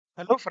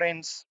Hello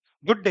friends,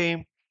 good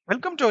day.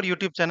 Welcome to our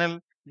YouTube channel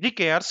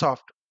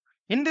GKRSOFT.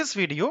 In this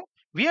video,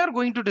 we are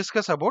going to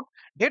discuss about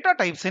data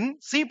types in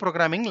C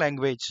programming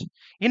language.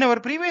 In our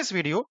previous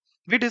video,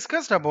 we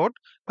discussed about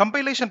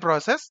compilation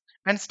process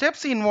and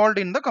steps involved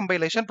in the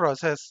compilation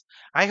process.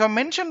 I have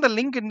mentioned the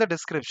link in the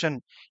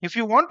description. If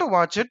you want to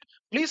watch it,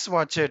 please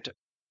watch it.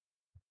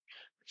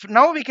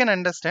 Now we can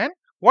understand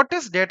what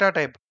is data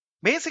type.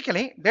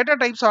 Basically, data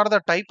types are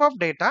the type of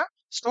data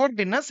stored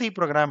in a C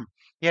program.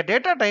 A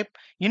data type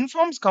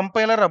informs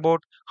compiler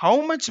about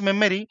how much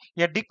memory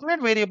a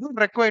declared variable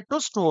required to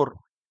store.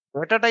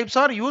 Data types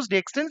are used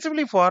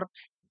extensively for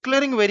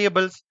declaring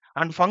variables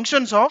and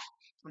functions of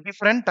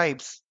different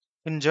types.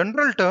 In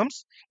general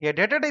terms, a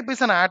data type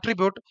is an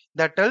attribute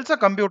that tells a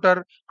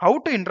computer how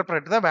to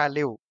interpret the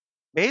value.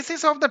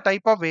 Basis of the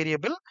type of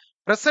variable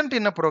present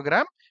in a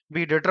program,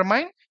 we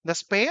determine the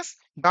space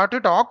that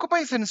it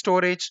occupies in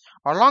storage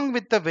along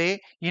with the way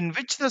in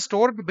which the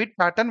stored bit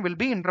pattern will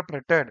be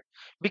interpreted.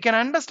 We can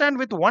understand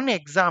with one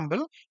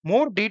example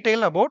more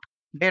detail about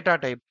data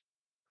type.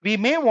 We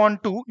may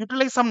want to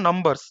utilize some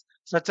numbers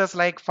such as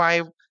like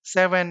 5,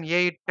 7,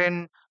 8,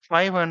 10,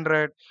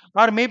 500,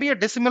 or maybe a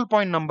decimal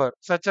point number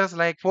such as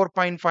like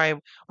 4.5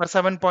 or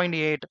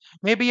 7.8,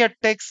 maybe a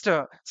text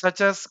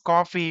such as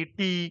coffee,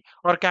 tea,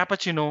 or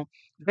cappuccino.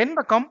 Then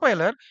the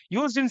compiler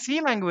used in C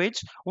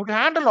language would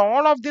handle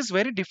all of this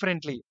very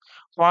differently.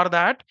 For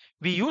that,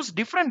 we use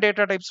different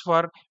data types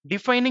for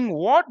defining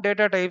what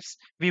data types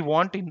we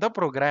want in the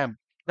program.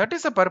 That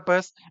is the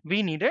purpose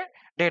we need a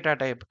data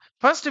type.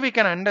 First, we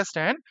can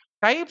understand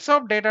types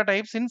of data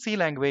types in C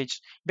language.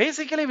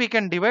 Basically, we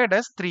can divide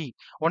as three.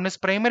 One is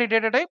primary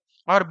data type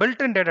or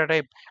built-in data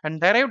type,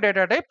 and derived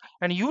data type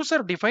and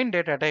user-defined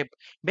data type.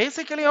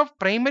 Basically, of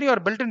primary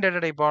or built-in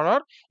data type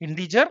are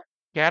integer,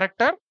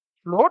 character,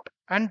 float,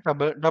 and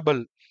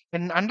double.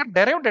 In under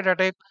derived data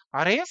type,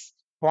 arrays,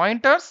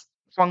 pointers,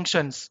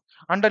 functions.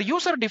 Under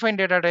user-defined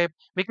data type,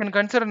 we can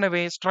consider in a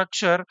way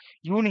structure,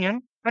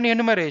 union, and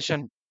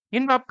enumeration.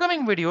 In the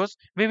upcoming videos,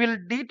 we will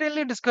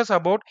detailedly discuss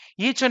about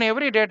each and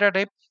every data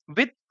type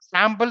with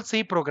sample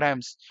C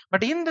programs.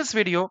 But in this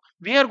video,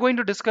 we are going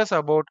to discuss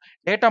about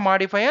data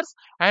modifiers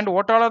and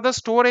what are the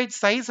storage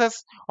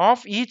sizes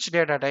of each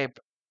data type.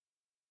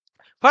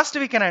 First,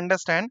 we can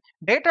understand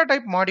data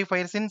type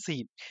modifiers in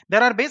C.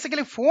 There are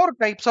basically four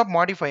types of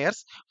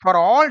modifiers for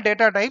all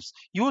data types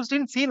used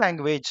in C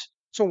language.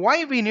 So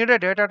why we need a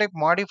data type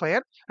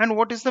modifier and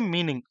what is the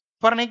meaning?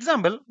 For an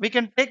example, we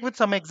can take with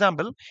some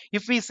example.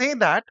 If we say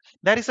that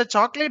there is a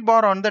chocolate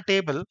bar on the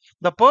table,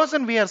 the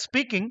person we are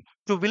speaking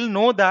to will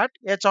know that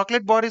a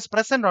chocolate bar is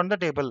present on the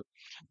table.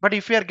 But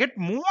if we are get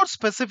more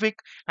specific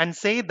and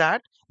say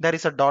that there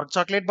is a dark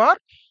chocolate bar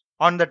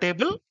on the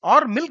table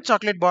or milk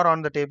chocolate bar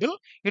on the table,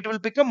 it will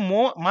become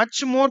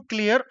much more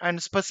clear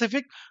and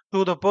specific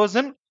to the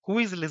person who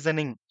is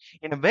listening.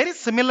 In a very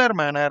similar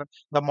manner,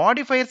 the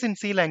modifiers in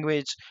C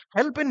language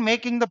help in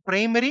making the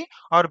primary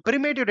or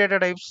primitive data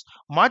types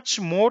much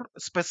more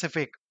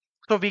specific.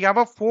 So we have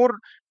a four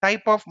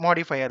type of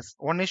modifiers.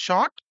 One is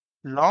short,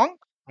 long,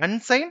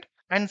 unsigned,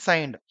 and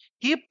signed.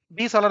 Keep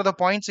these all are the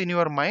points in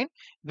your mind.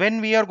 When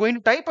we are going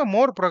to type a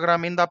more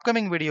program in the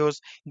upcoming videos,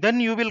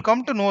 then you will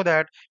come to know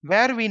that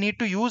where we need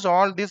to use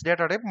all these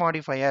data type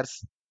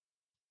modifiers.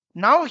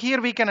 Now here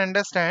we can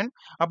understand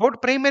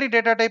about primary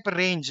data type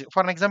range.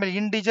 For an example,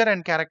 integer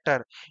and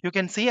character. You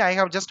can see I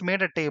have just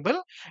made a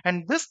table,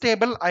 and this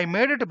table I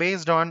made it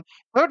based on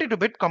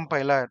 32-bit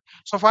compiler.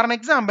 So for an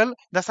example,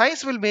 the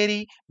size will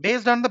vary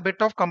based on the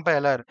bit of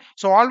compiler.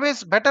 So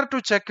always better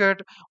to check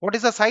it what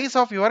is the size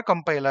of your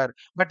compiler.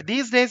 But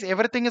these days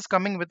everything is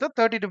coming with a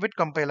 32-bit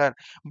compiler.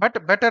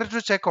 But better to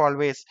check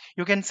always.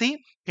 You can see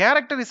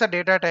character is a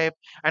data type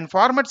and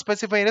format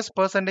specifier is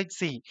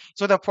 %C.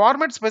 So the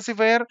format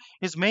specifier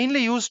is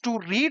mainly used to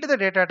read the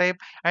data type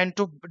and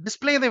to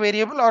display the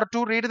variable or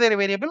to read the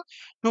variable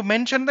to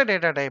mention the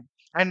data type.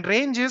 And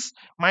range is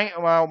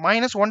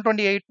minus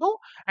 128 to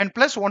and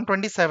plus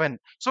 127.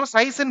 So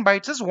size in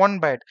bytes is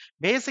 1 byte.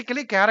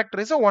 Basically character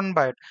is a 1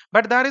 byte.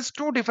 But there is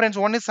two difference.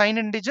 One is signed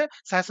integer,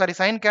 sorry,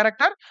 signed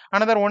character.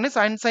 Another one is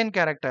unsigned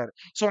character.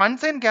 So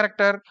unsigned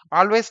character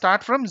always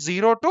start from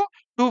 0 to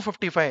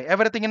 255.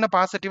 Everything in the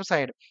positive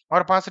side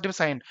or positive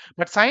sign.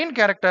 But signed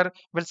character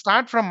will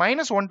start from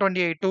minus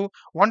 128 to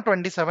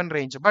 127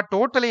 range, but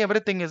totally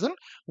everything is in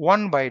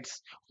 1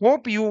 bytes.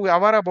 Hope you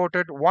aware about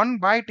it. 1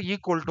 byte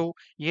equal to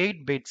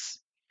 8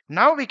 bits.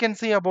 Now we can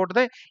see about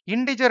the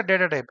integer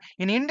data type.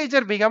 In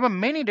integer we have a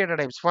many data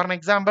types. For an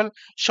example,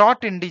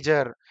 short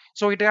integer,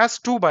 so it has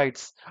 2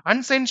 bytes.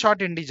 Unsigned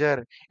short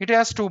integer, it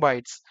has 2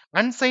 bytes.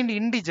 Unsigned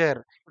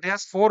integer, it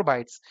has 4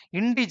 bytes.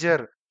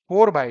 Integer,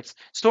 4 bytes.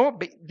 So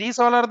these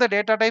all are the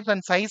data types,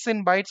 and size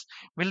in bytes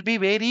will be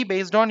vary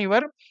based on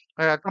your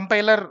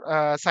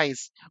compiler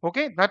size.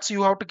 Okay, that's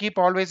you have to keep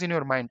always in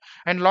your mind.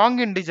 And long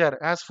integer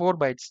has 4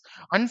 bytes.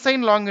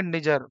 Unsigned long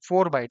integer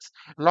 4 bytes.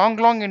 Long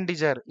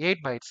integer 8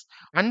 bytes.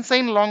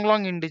 Unsigned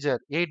long integer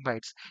 8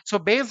 bytes. So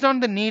based on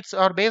the needs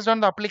or based on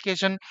the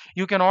application,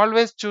 you can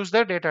always choose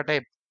the data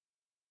type.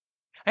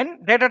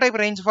 And data type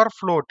range for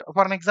float.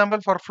 For an example,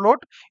 for float,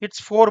 it's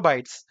 4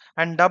 bytes,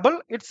 and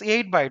double, it's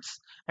 8 bytes,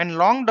 and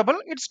long double,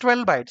 it's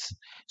 12 bytes.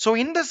 So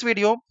in this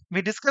video,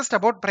 we discussed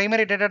about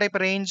primary data type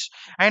range,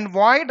 and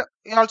void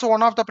also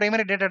one of the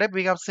primary data type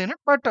we have seen it,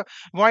 but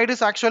void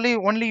is actually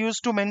only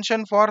used to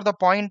mention for the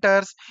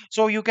pointers.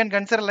 So you can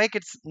consider like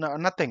it's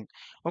nothing.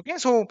 Okay,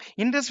 so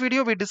in this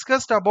video, we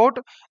discussed about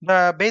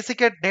the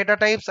basic data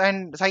types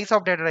and size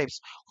of data types.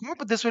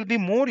 Hope this will be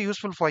more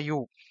useful for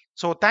you.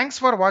 So thanks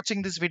for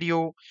watching this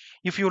video.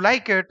 If you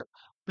like it,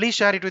 please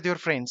share it with your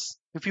friends.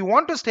 If you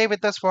want to stay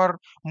with us for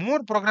more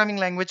programming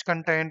language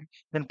content,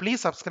 then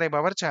please subscribe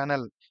our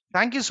channel.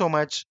 Thank you so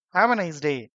much. Have a nice day.